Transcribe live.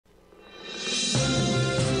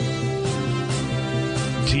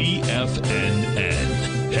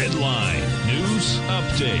TFNN. Headline News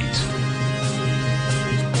Update.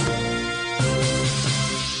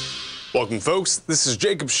 Welcome, folks. This is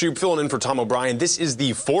Jacob Shoup filling in for Tom O'Brien. This is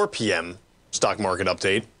the 4 p.m. stock market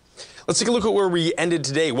update. Let's take a look at where we ended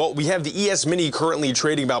today. Well, we have the ES Mini currently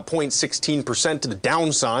trading about 0.16% to the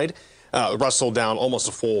downside. Russell down almost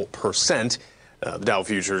a full percent. The Dow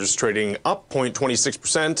futures trading up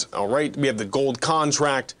 0.26%. All right, we have the gold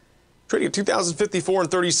contract trading at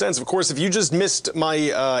 $2,054.30. Of course, if you just missed my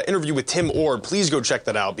interview with Tim Ord, please go check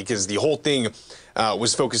that out because the whole thing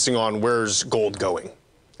was focusing on where's gold going.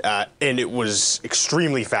 And it was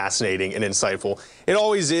extremely fascinating and insightful. It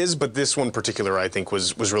always is, but this one particular, I think,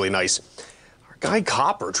 was really nice. Our guy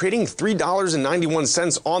Copper trading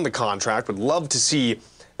 $3.91 on the contract. Would love to see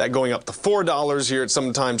that going up to $4 here at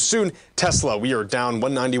some time soon. Tesla, we are down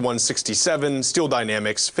 191.67. Steel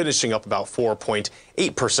Dynamics finishing up about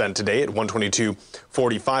 4.8% today at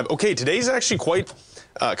 122.45. Okay, today's actually quite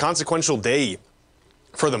a consequential day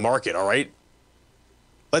for the market, all right?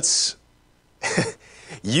 Let's...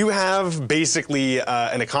 You have basically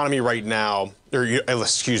an economy right now, or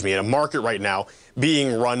excuse me, a market right now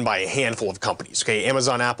being run by a handful of companies, okay?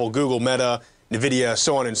 Amazon, Apple, Google, Meta, Nvidia,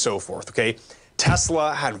 so on and so forth, okay?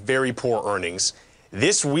 Tesla had very poor earnings.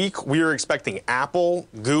 This week, we are expecting Apple,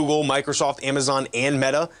 Google, Microsoft, Amazon, and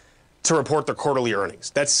Meta to report their quarterly earnings.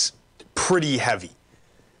 That's pretty heavy.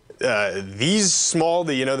 These small,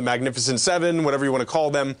 the Magnificent Seven, whatever you want to call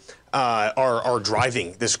them, are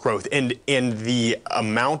driving this growth, and the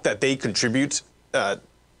amount that they contribute,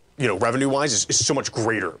 revenue-wise, is so much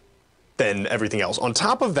greater than everything else. On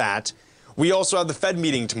top of that, we also have the Fed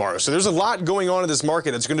meeting tomorrow, so there's a lot going on in this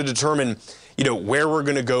market that's going to determine, where we're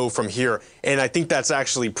going to go from here, and I think that's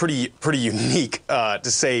actually pretty unique, to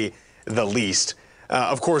say the least.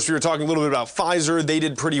 Of course, we were talking a little bit about Pfizer. They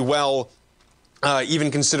did pretty well.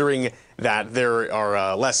 Even considering that there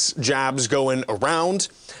are less jabs going around.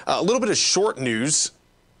 A little bit of short news.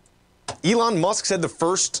 Elon Musk said the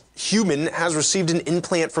first human has received an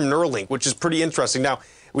implant from Neuralink, which is pretty interesting. Now,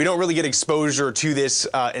 we don't really get exposure to this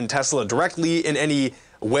in Tesla directly in any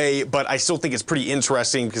way, but I still think it's pretty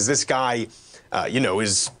interesting because this guy,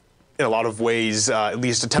 is in a lot of ways at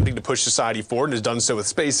least attempting to push society forward and has done so with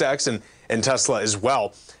SpaceX and Tesla as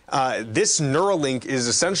well. This Neuralink is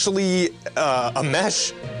essentially a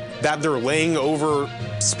mesh that they're laying over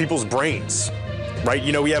people's brains, right?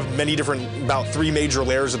 We have about 3 major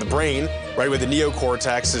layers of the brain, right? With the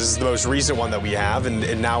neocortex is the most recent one that we have,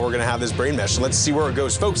 and now we're going to have this brain mesh. So let's see where it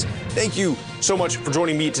goes. Folks, thank you so much for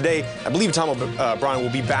joining me today. I believe Tom O'Brien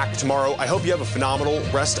will be back tomorrow. I hope you have a phenomenal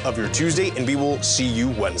rest of your Tuesday, and we will see you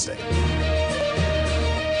Wednesday.